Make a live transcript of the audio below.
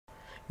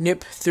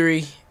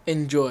Nip3,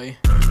 enjoy.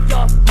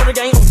 Y'all run the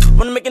game,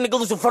 wanna make a nigga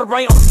lose for the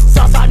brain.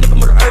 Southside nigga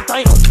murder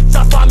everything.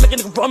 Southside make a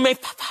nigga run me.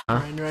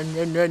 Run.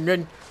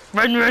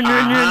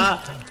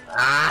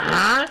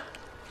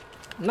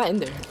 I'm not in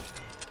there.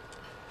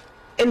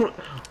 And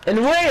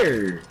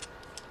where?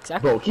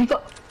 Exactly. Bro, keep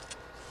up.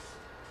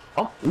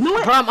 Oh, no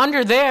way. Bro, I'm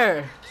under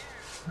there.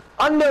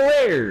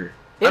 Underwear.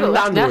 Ew,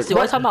 that's nasty.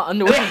 Why are you talking about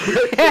underwear?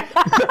 Shut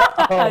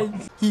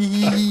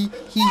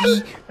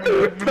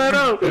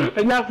up.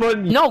 It's not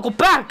funny. No, go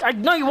back.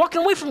 No, you're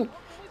walking away from me.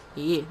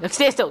 Yeah, let's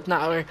stay still.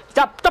 Nah, alright.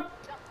 Stop.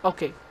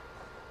 Okay.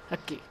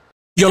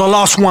 You're the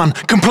last one.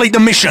 Complete the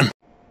mission.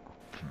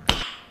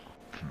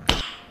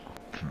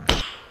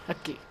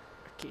 Okay.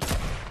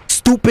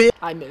 Stupid.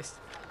 I missed.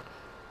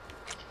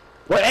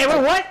 Wait,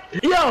 what?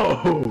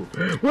 Yo,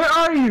 where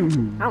are you?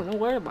 I don't know,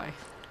 where am I?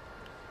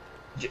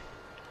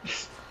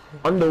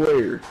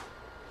 Underwear.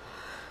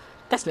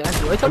 That's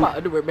nasty. Why are you talking about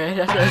underwear, man?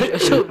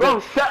 That's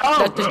Bro, shut up.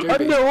 That's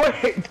disturbing. Underwear.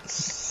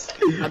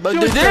 I'm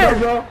under there.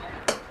 Bro.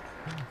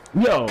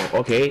 Yo,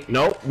 okay.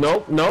 Nope.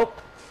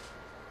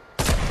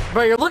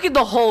 Bro, you're looking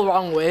the whole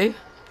wrong way.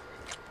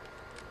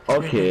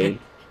 Okay.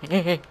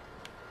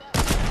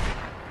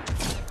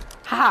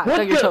 Haha,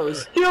 got your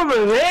toes. You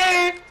over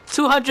there?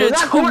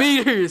 202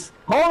 meters.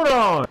 Hold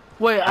on.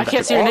 Wait, I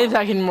can't see your name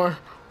tag anymore.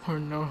 Oh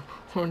no.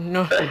 Hurting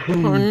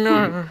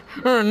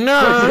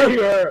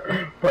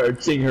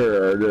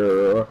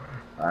her.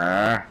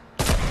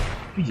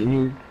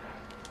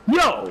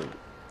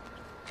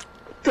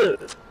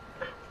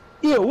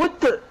 Yo,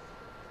 what the?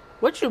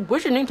 Where'd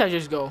your name tag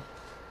just go?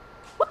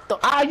 What the?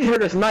 I just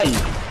heard a snipe.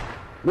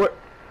 What?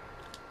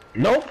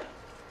 Nope.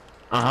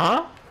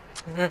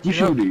 Keep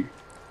shooting.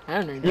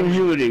 I don't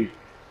know.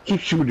 Keep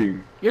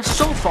shooting. You're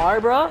so far,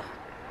 bro.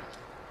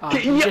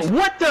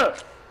 What the?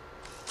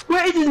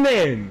 Where is this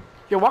man?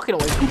 You're walking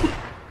away.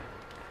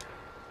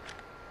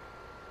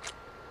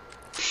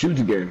 Shoot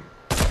again.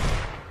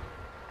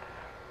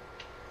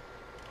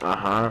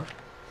 Probably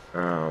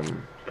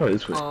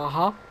this way.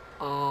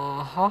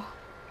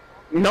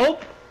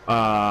 Nope.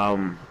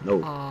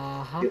 Nope.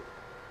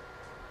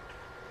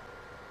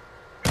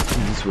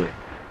 This way.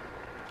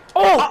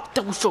 Oh,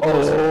 that was so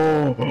close.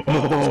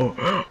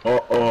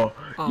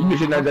 You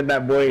should not have done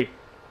that, boy.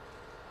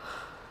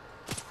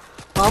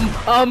 No.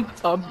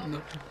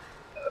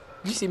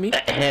 Did you see me?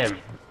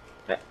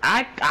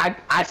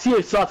 I see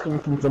a shot coming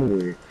from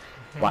somewhere.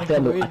 But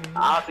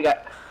I think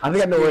I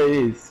know where it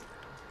is.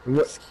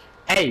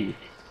 Hey.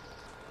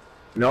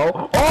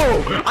 No.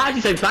 Oh! I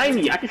just said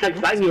signy.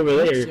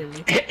 Over there.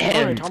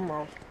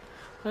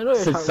 I know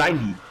you're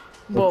signy.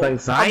 Bro,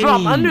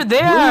 I'm under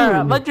there.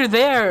 I'm under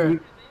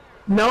there.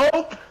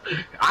 Nope.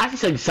 I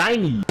just said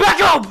signy. Back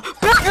up!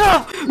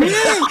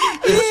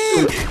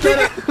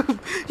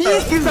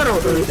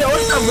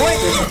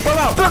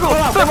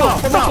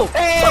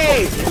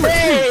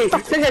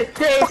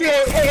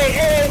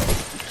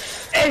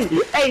 Hey!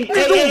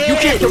 You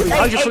can't kill me.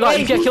 I just forgot.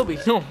 You can't kill me.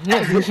 No.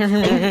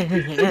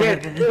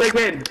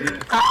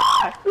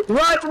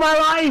 Run for my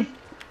life!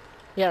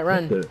 Yeah,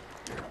 run.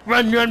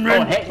 Run!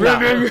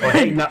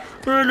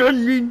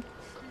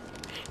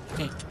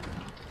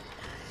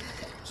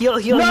 Heal.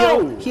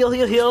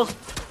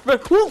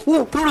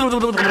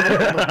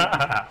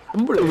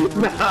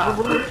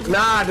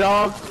 Nah,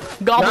 dog.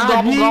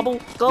 Gobble.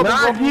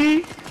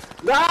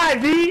 Nah,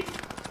 D.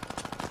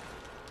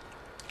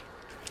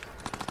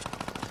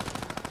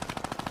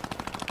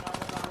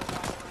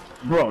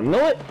 Bro,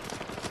 know it?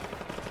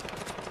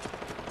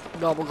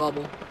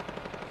 Gobble.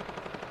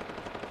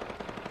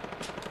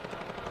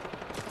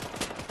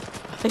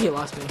 I think he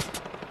lost me.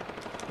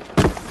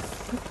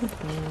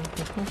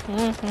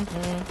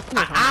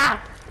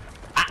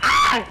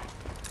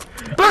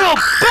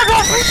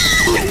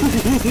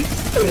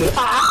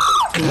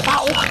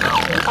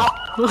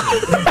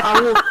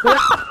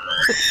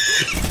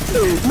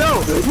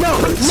 No!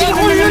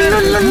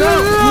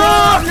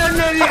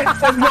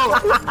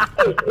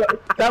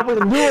 That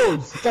wasn't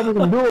duels.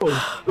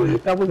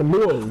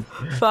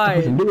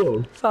 Fine.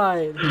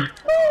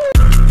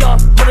 Y'all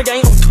run the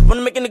game,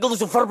 wanna make a nigga lose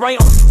for the brain.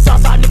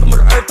 Southside nigga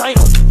murder everything.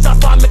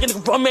 Southside make a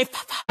nigga run me.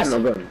 I have no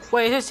guns.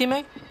 Wait, is this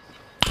teammate?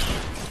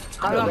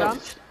 Gun.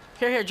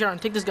 Here, John,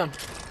 take this gun.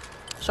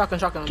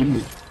 Shotgun. Give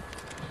me.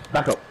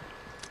 Back up.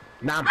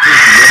 Nah, I'm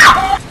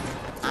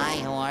Hi,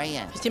 how are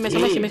you? His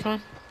teammates, come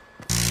on.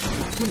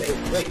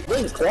 Wait,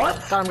 is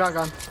squad? Got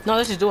him. No,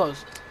 this is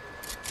duos.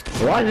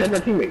 Why is that my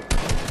teammate?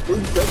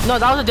 No,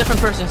 that was a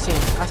different person's team,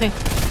 I think.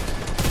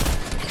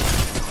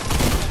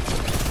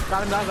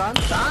 Got him.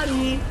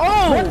 Sorry.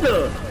 Oh! What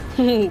the?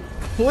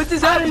 What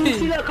just happened? I didn't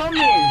see that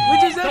coming.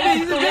 What just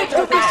happened? He's a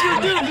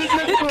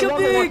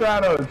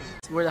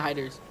We're the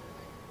hiders.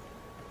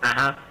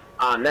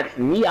 Next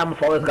to me, I'm gonna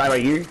follow this guy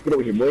right here. Get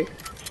over here, boy.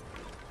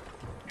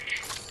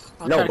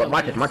 No, but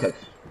my test.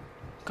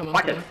 Come on.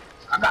 My test.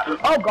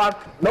 Oh god,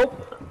 nope.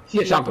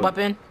 See a shotgun.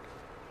 Weapon.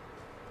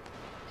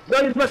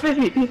 No, he's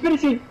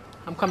finishing.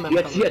 I'm coming.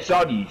 Yes, he has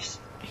shotties.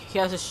 He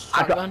has a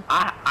shotgun.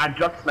 I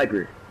dropped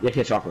sniper. Yes, he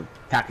has shotgun.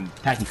 Tacky.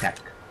 I have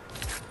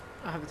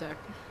attack.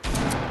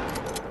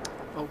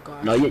 Oh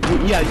god. No, you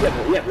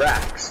have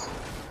racks.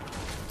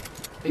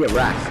 You have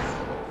racks.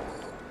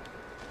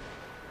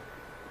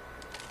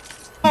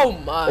 Oh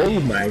my. Oh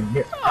my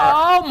god.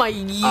 Oh my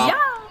yeah.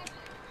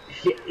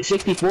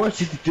 64,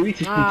 63,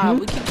 62.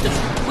 We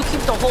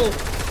keep the whole.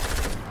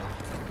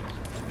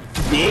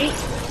 8,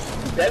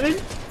 7.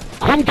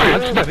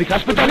 Contact Navic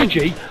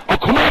Hospitality. I'll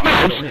come out my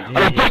house and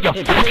I'll break your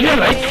fucking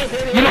leg.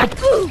 You know.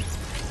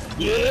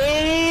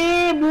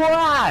 Yeah,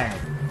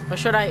 boy. Or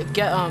should I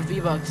get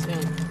V-Bucks in?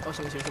 Oh,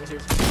 someone's here.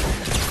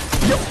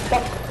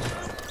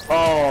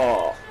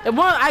 Oh. It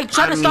won't. I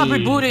tried to stop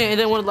rebooting it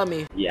and it wouldn't let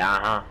me.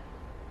 Yeah.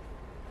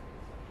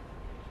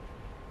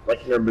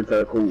 What's your number to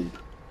the cold?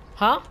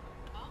 Huh?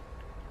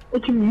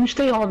 What you mean? You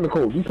stay hot in the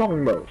cold. What you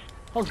talking about?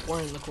 I was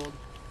born in the cold.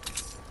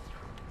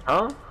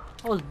 Huh?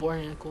 I was born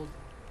in the cold.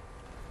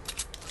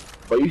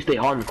 But you stay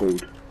hot in the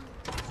cold.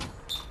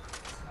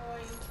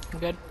 I'm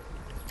good.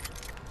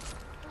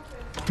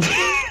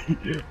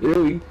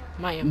 Really?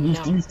 My ammo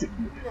now. You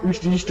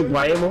stick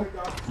my ammo?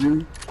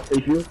 You?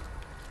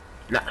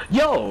 Nah.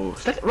 Yo!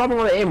 Stop robbing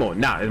all the ammo.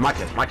 Nah, it's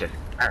my chest.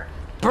 Alright.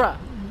 Bruh.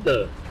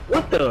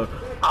 What the?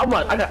 How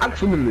much? I can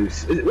swim in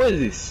this. What is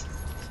this?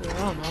 I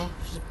don't know.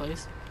 It's just a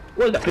place.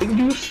 What is that? Pig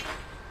juice?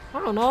 I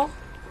don't know.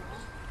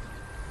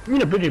 You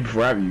need a picture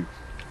before I have you.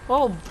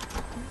 Oh.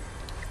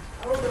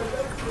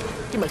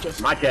 Give my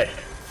chest. My chest.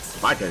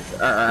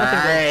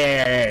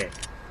 Hey.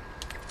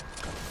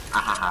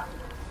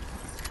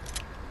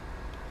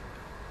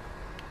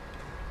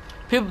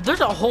 People, there's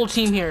a whole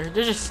team here.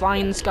 They're just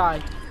flying in the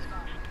sky.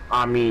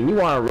 I mean, you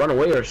want to run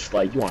away or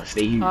like you want to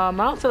stay here? I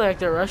don't feel like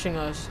they're rushing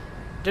us.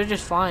 They're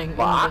just flying.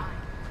 But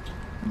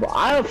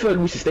I don't feel like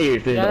we should stay here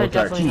if there's Yeah, no they're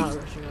entire definitely team. not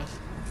rushing us.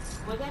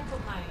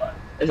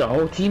 There's a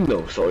whole team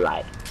though, so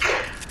like.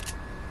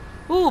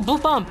 Ooh, blue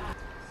bump.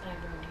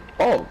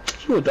 Oh,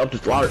 you went up the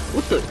slaughter.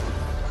 What the?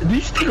 Did you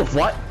just take a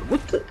flight?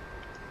 What the?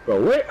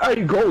 Bro, where are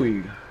you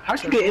going?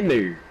 How'd you get in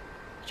there?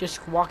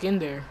 Just walk in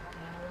there.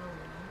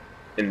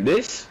 In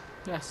this?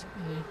 Yes.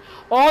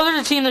 Oh,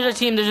 there's a team.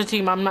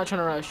 I'm not trying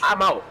to rush.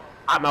 I'm out.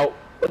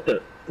 What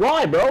the?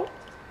 Why, bro?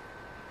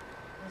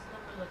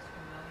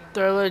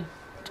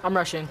 I'm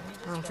rushing.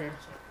 I don't care.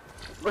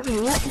 What do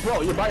you want?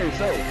 Bro, you're by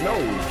yourself. No.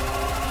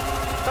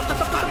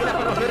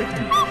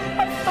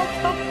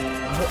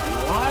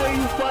 Why are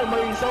you fighting by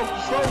yourself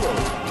solo?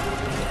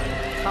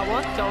 Got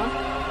one?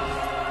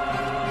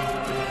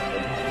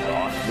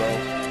 Gosh, bro.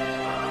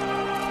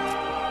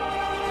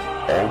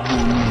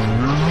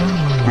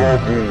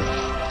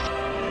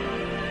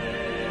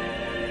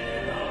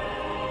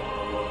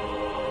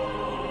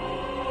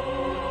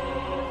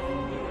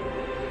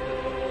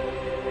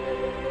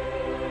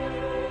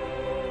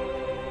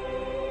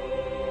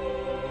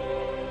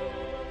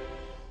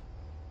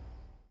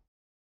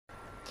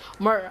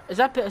 Is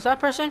that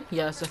person?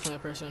 Yeah, that's definitely a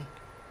person.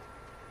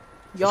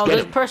 Yo,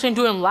 this person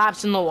doing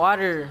laps in the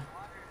water.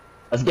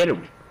 Let's get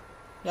him.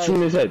 Yeah, Shoot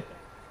in his head.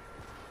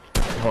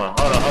 Hold on.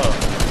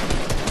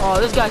 Oh,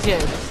 this guy's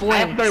getting I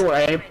flamed. have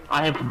 31.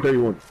 I have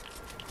 31.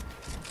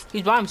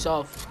 He's by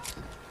himself.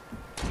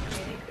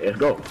 Let's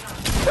go.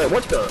 Wait,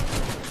 what the?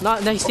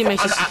 Not his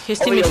teammates. His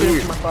teammates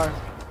shooting from afar.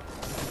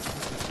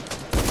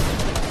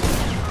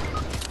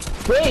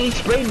 Wait, he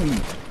sprayed me.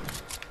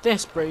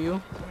 Didn't spray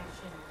you.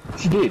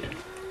 She did.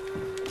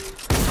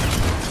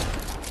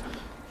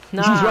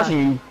 Nah. He's rushing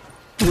you.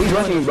 He's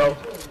rushing you, bro.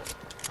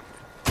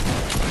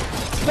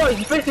 No,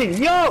 he's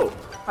fishing. Yo!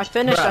 I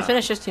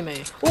finished his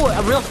teammate. Ooh,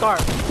 a real scar.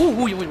 Ooh,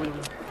 wait.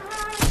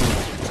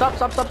 Stop.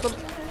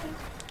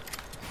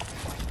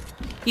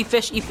 Eat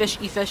fish.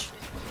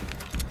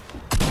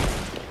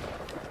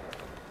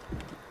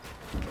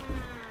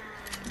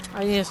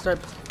 I need to start.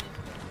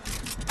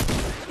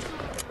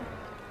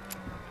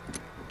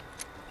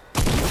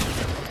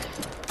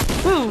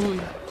 Ooh,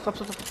 stop.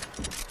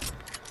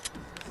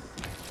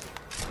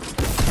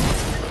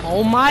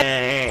 Oh my.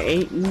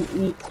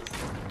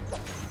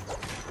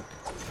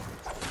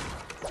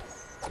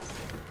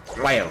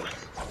 Wales.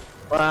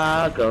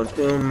 Welcome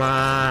to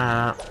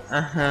my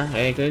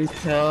hey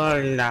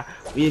controller.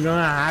 We know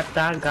how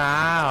to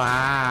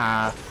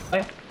go.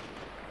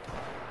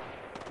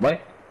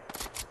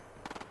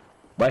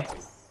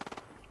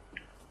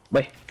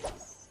 Wait.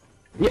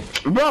 Yeah,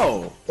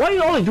 bro, why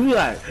you always do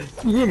that?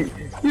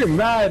 You're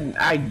mad,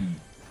 Aggie.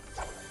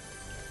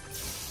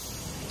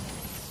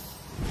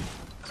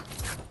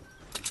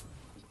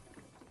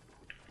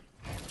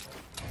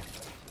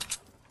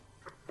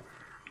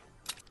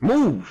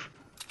 Move!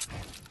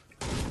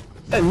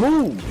 Hey,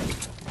 move!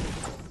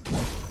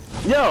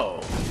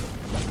 Yo!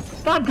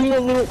 Stop being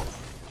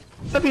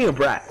a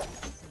brat.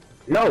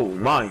 No,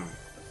 mine,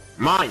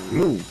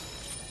 move.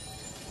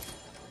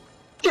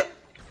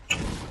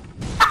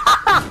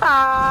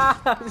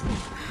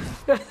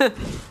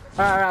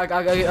 Alright,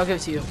 I'll give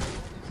it to you.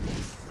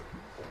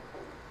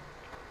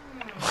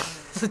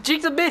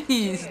 Drink the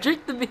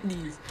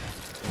minis.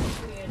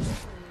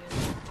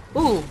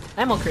 Ooh,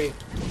 ammo crate.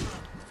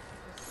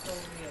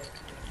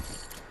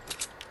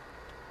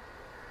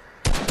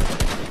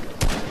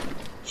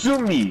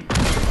 Shoot me!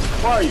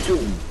 Why are you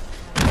shooting?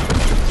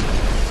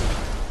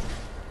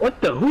 What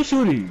the? Who's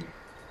shooting?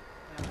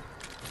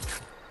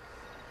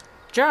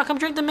 Jaron, come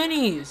drink the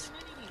minis.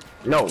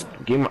 No,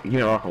 give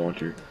me a rocket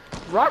launcher.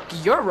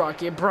 Your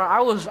rocket, bro. I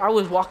was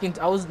walking.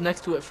 I was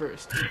next to it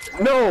first.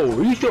 No,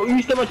 you still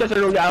my chest.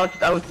 Let me get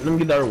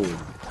the other one.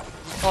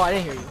 Oh, I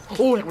didn't hear you.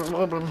 Oh,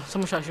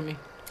 someone tried to shoot me.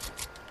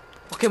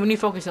 Okay, we need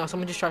focus now.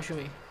 Someone just tried to shoot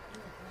me.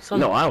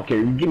 No, I don't care.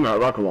 You give me a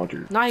rocket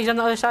launcher. Nah, he's on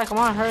the other side. Come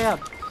on, hurry up.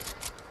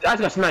 I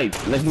just got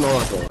sniped. Let's give me a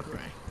rocket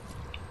launcher.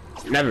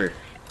 Never.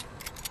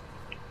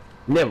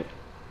 Never.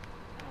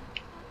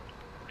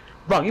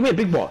 Bro, give me a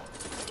big ball.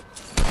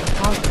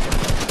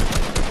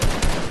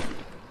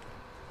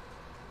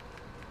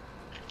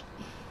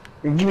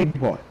 Give me a big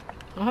ball. I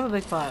don't have a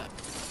big pot. What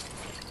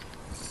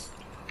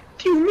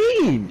do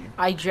you mean?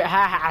 I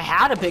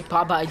had a big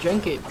pot, but I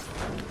drank it.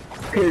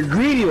 You're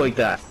greedy like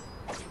that.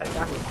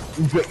 Exactly.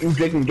 You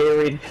drinking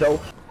Gatorade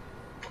so?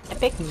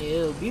 Epic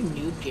noob. You're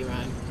noob,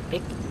 Jaron.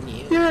 Epic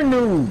noob. You're a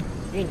noob.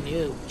 You're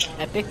noob.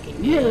 Epic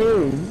noob. You're a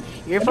noob.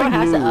 Your phone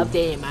has to noob.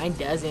 update and mine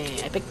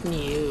doesn't. Epic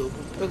noob.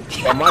 Oh,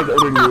 mine's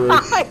older than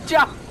yours. I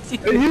dropped you.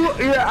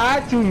 You're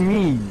acting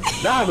mean.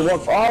 Now I have to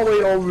walk all the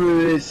way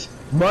over this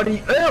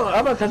muddy. Ew,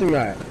 I'm not touching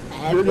that.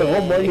 There's a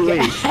whole muddy way.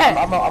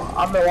 I'm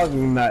not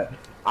walking that.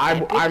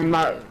 I'm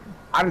not.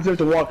 I deserve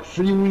to walk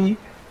freely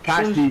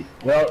past the.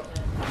 Well.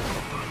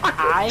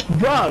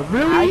 Bro,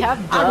 really? I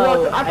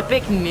have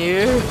epic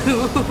noob.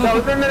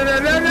 No.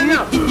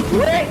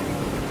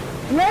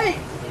 Wait.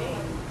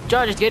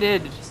 John, just get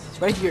in. It's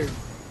right here.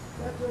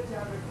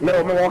 No,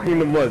 I'm walking in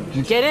the mud.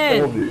 Just Get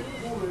in. Come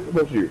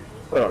over here.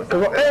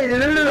 Come on. Hey,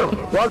 no.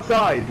 Wrong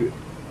side.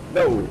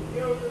 No.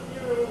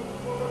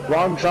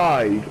 Wrong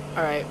side.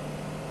 Alright.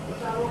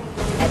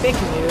 Epic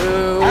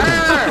noob.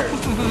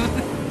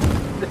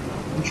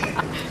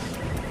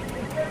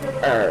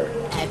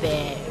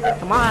 Epic.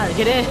 Come on,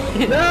 get in.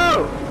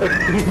 No!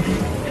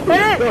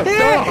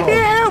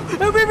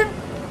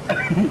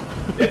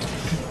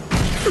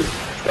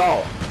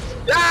 Stop.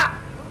 Ah!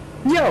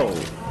 Yo!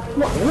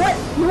 What?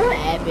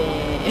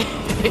 Epic.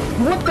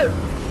 What the?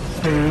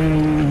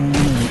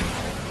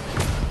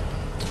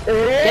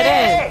 Get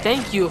in.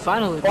 Thank you,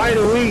 finally.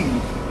 Finally!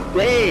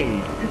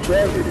 Dang! You're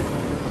clever.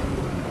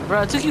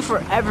 Bro, it took you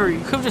forever. You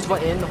could have just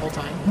went in the whole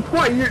time.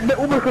 Why? The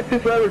Uber could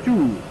take forever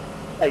too.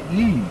 Like,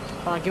 geez.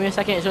 Hold on, give me a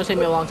second. It's gonna take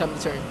me a long time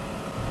to turn.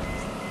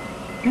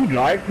 You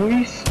drive,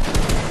 please?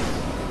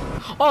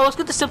 Oh, let's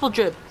get the simple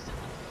drip.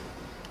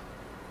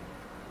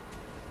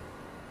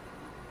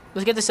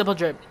 Let's get the simple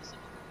drip.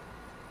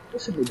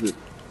 What's the good?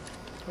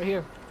 Right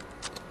here.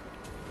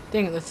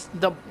 Thing, that's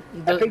the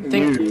think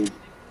thing. you.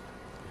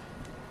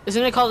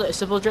 Isn't it called a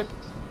simple drip?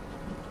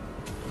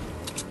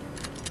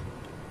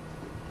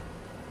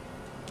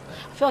 I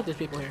feel like there's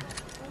people here.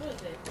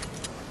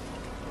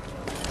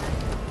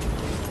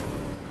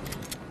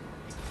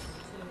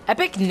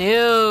 Epic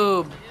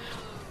noob.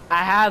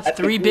 I have Epic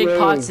 3 big noob.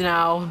 pots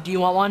now. Do you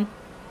want one?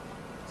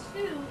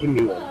 Give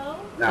me one.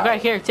 Nah. Okay,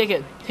 here, take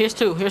it. Here's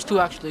 2. Here's 2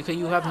 actually, because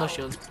you have no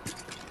shield.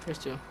 Here's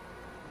 2.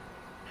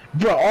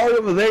 Bro, all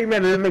over there,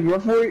 man, didn't make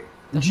run for it?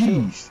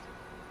 Jeez.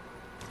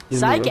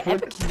 Psych,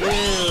 epic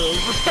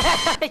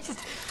noob.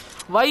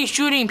 Why are you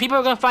shooting? People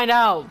are gonna find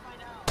out.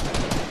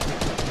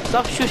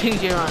 Stop shooting,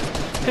 Jaron.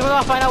 People are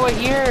gonna find out we're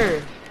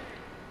here.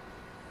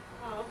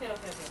 Oh, okay.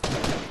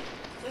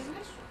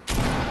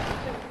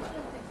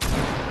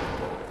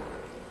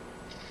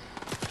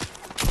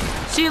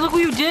 See, look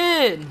what you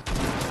did.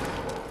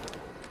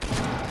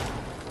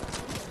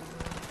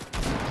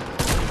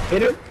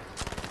 Hit him?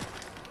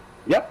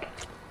 Yep.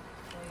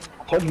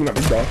 I told you not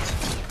big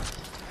dots.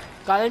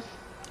 Got it.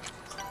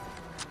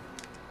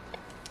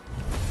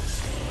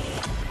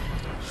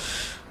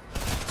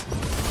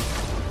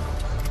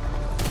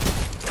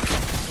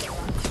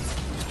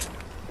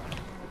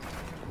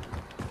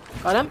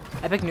 Got him.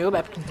 Epic noob,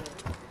 epic.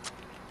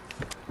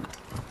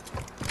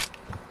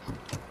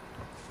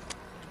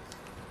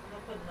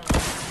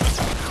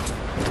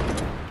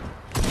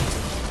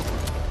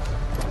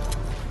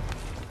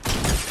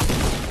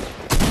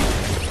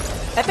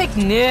 Epic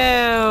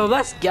noob,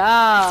 let's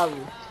go.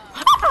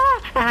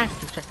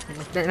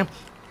 You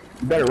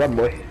better run,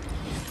 boy.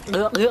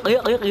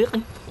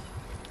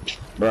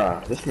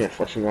 Bruh, this man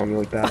flexing on me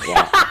like that.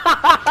 Wow.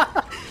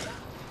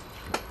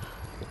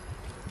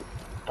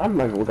 I'm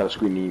not even looking at the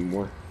screen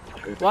anymore.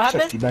 What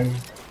happened? Sexy bang.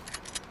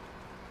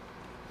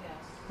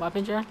 What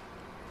happened, Jared? Did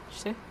you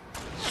say?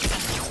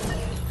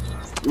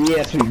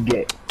 Yes, we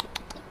get.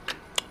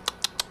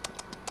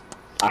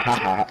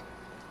 Ahaha. Let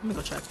me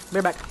go check. Be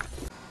right back.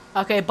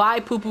 Okay, bye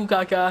poo poo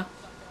caca.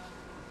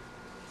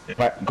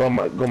 Go on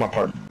my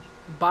party.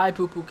 Bye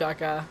poo poo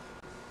caca.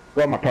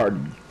 Go on my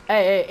party.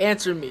 Hey,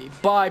 answer me.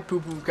 Bye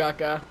poo poo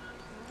caca.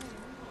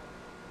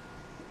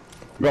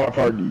 Go on my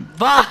party.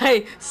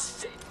 Bye.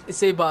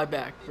 Say bye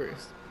back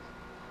first.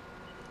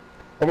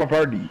 Go on my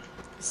party.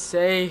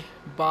 Say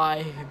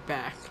bye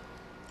back.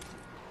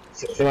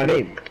 Say my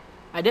name.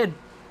 I did.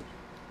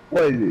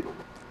 What is it?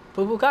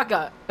 Poo poo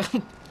caca.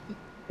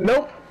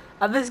 Nope.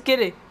 I'm just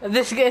kidding. I'm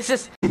just kidding. It's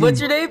just, what's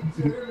your name?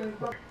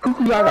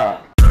 Cuckoo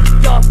Gaga.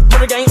 Y'all,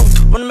 put a game.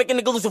 Wanna make a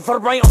nigga lose for the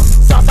brain.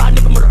 Southside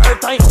nigga with the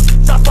earth time.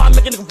 Southside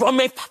make a nigga run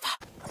me.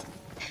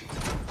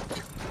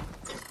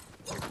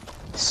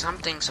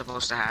 Something's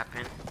supposed to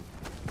happen.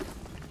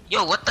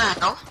 Yo, what the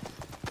hell?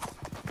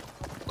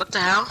 What the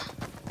hell?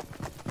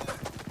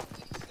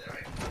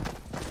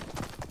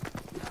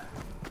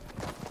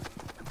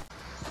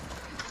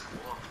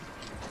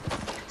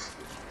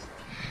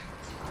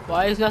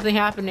 Why is nothing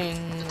happening?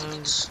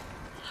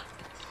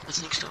 I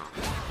think so.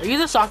 Are you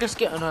the soccer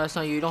skill? Oh, no, that's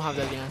not you. You don't have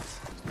that dance.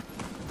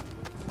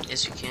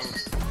 Yes, you can.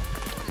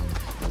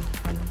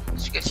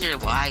 You guys are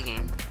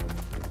lagging.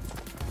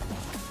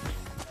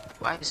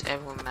 Why is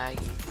everyone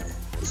lagging?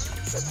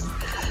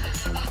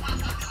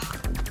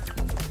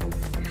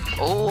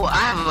 Oh, I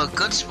have a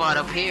good spot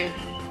up here.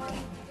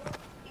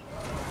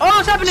 Oh,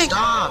 it's happening!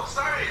 Stop!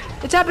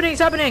 It's happening!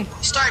 It's happening!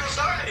 Start!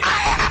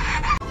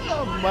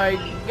 Oh my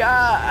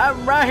God!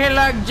 I'm right here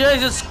like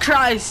Jesus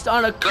Christ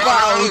on a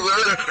cloud.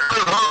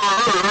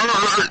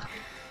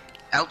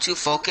 L2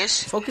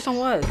 focus. Focus on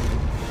what?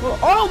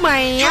 Oh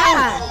my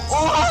God!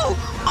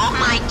 Oh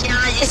my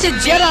God! It's a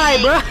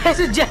Jedi, bro! It's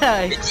a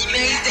Jedi! It's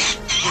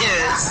amazing!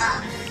 Yes!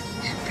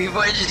 People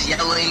are just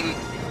yelling.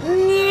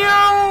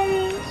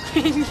 No!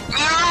 Pick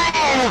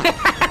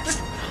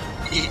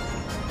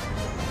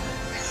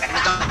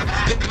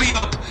me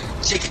up!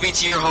 Take me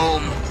to your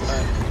home!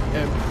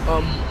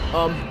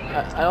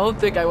 I don't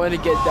think I want to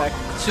get that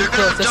too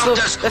close.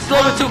 That's a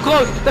little bit too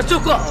close! That's too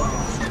close!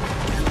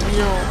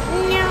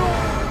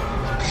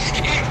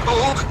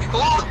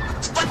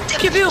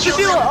 Keep you!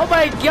 Oh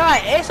my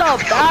God! It's a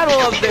battle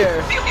up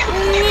there!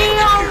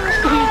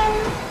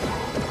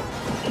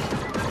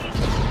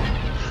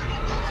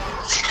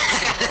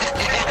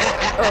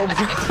 Oh,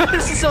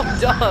 this is so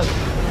dumb.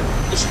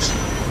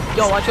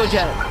 Yo, watch your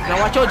jet. Now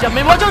watch your jet.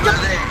 Man, watch your jet.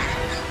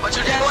 Watch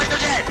your jet. Watch your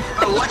jet.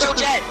 Bro, watch your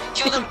jet.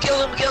 Kill them. Kill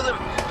them. Kill them.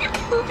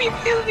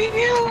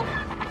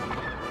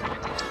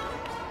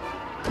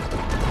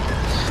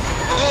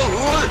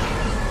 Oh,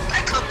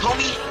 back up,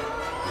 homie.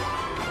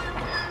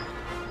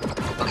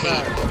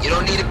 Okay, you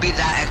don't need to be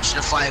that extra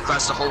to fly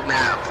across the whole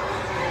map.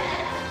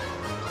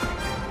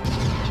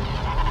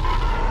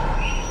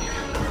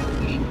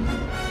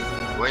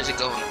 Where's it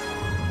going?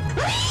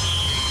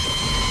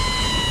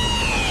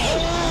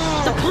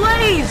 The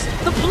plays!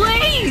 The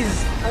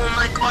plays! Oh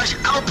my gosh,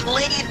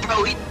 outplayed,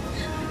 bro. He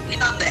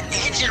got the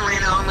engine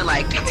ran on me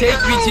like.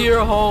 Take me to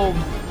your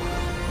home.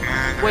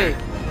 Wait,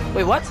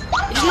 what?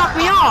 It just knocked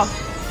me off.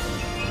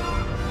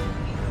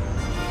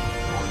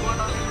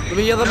 Let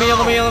me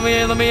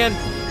in.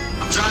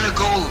 I'm trying to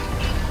go.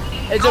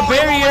 It's a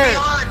barrier.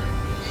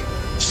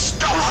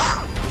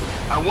 Stop!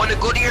 I want to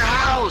go to your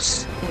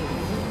house.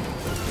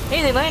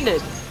 Hey, they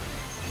landed.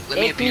 Let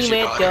me abuse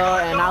your daughter.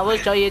 And I will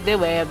show you the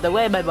way,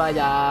 my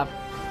brother.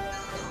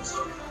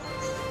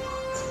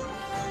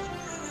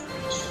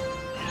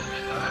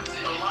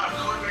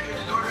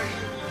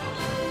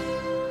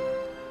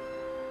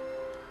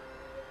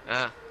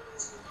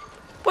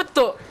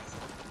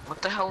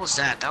 What the hell was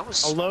that? That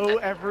was... Hello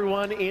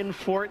everyone in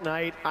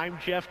Fortnite, I'm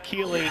Jeff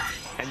Keighley,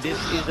 and this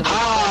is an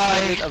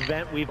exciting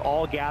event we've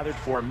all gathered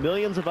for.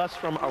 Millions of us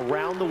from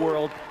around the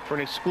world for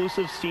an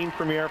exclusive scene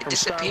premiere from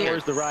Star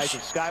Wars The Rise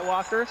of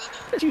Skywalker.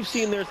 As you've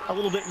seen, there's a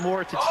little bit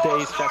more to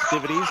today's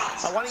festivities.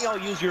 Why don't y'all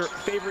use your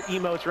favorite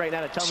emotes right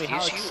now to tell me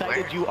how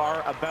excited you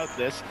are about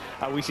this.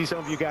 We see some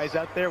of you guys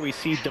out there. We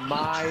see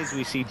Demise,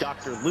 we see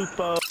Dr.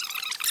 Lupo.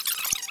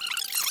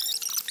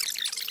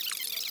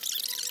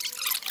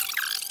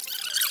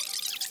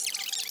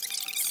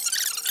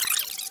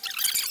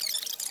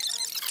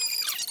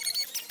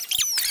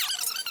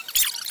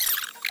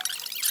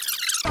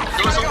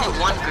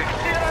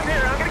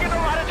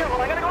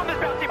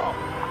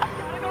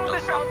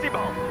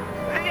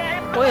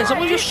 Wait,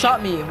 someone just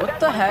shot me. What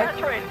the heck?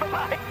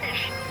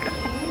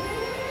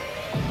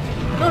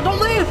 No, don't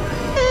leave!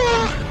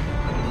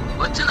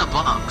 What's in the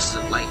box?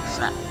 Like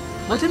that?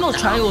 What's in those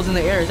triangles in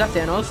the air? Is that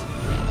Thanos?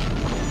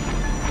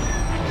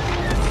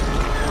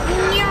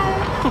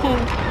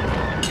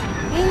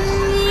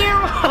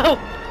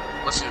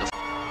 What's in the...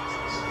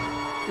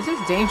 This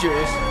is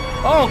dangerous.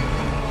 Oh!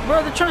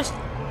 Bro, they're trying to...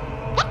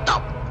 What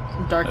the...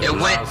 Dark. It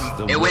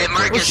went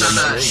Marcus on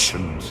the...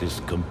 is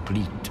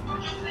complete.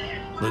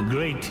 The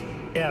great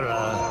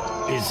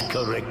error is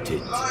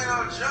corrected.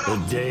 The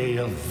day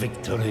of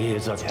victory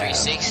is at hand.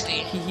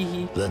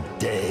 360. The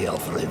day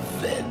of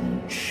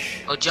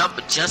revenge. Oh, jump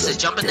in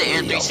the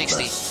air,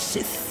 360.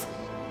 Sith.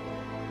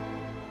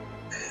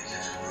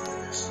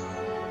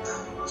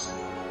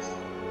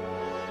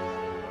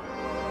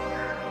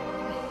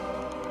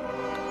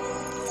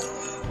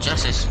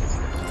 Justice.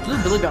 Do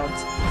the Billy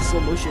bounce. Slow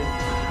motion.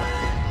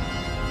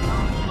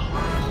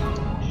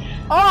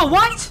 Oh,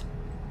 what?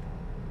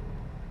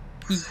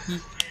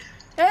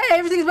 Hey,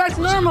 everything's back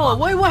to normal.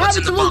 Wait, what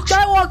happened to Luke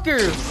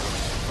Skywalker?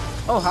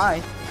 Oh,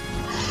 hi.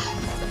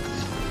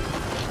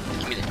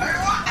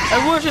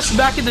 Everyone's just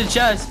back in the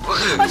chest.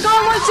 I got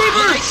a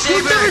lightsaber!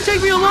 You'll never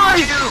take me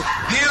alive!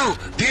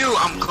 Pew!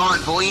 I'm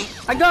gone, boy.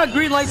 I got a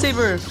green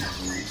lightsaber.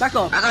 Back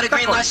up. I got a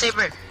green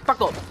lightsaber.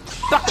 Back up.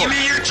 Back up. Give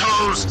me your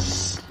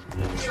toes.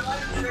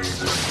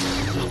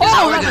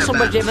 Oh, that does so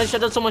much damage.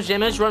 That does so much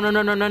damage. Run, run,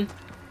 run, run, run.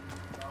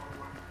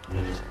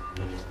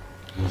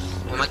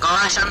 Oh my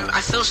gosh,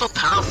 I feel so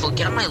powerful.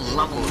 Get on my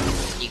level,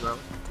 Negro.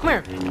 Come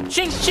here.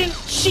 Shing, shing,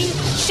 shing,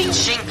 shing.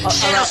 Shing,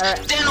 Thanos,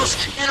 Thanos,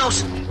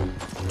 Thanos.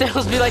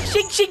 Thanos be like,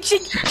 shing, shing,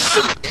 shing,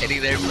 shing.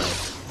 Getting there, bro.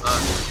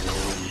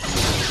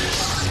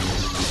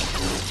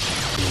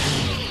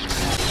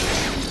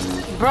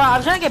 Bro,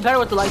 I'm trying to get better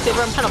with the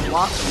lightsaber. I'm trying to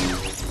block.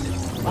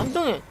 I'm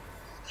doing it.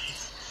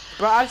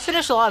 Bro, I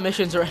finished a lot of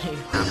missions already.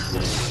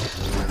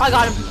 I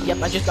got him.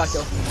 Yep, I just got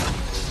killed.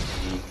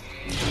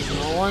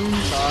 No one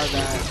saw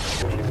that.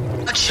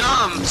 I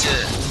jumped.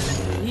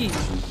 Jeez.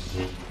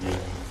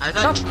 I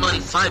got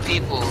 25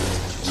 people.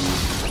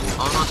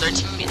 Oh no,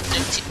 13 minutes.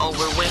 13. Oh,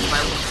 we're winning by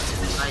one.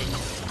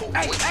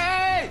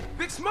 Hey,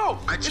 Big Smoke!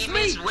 Our It's team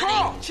me, is winning.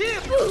 Carl!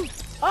 Chill!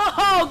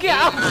 Oh, get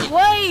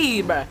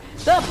outplayed, bro.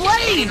 The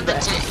blade.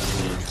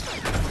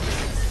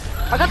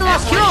 I got the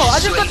last kill! I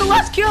just got the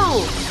last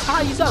kill!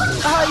 Haha, you suck!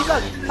 Haha, you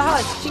suck!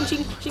 Haha, ching,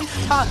 ching, ching!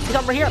 Haha, he's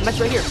up right here, match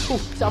right here! Ooh,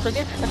 he's off right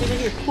there, match right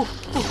here! Ooh,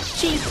 ooh,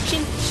 ching,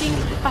 ching, ching!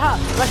 Haha,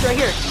 match right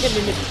here! Nip,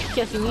 nip, nip.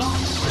 Can't see me.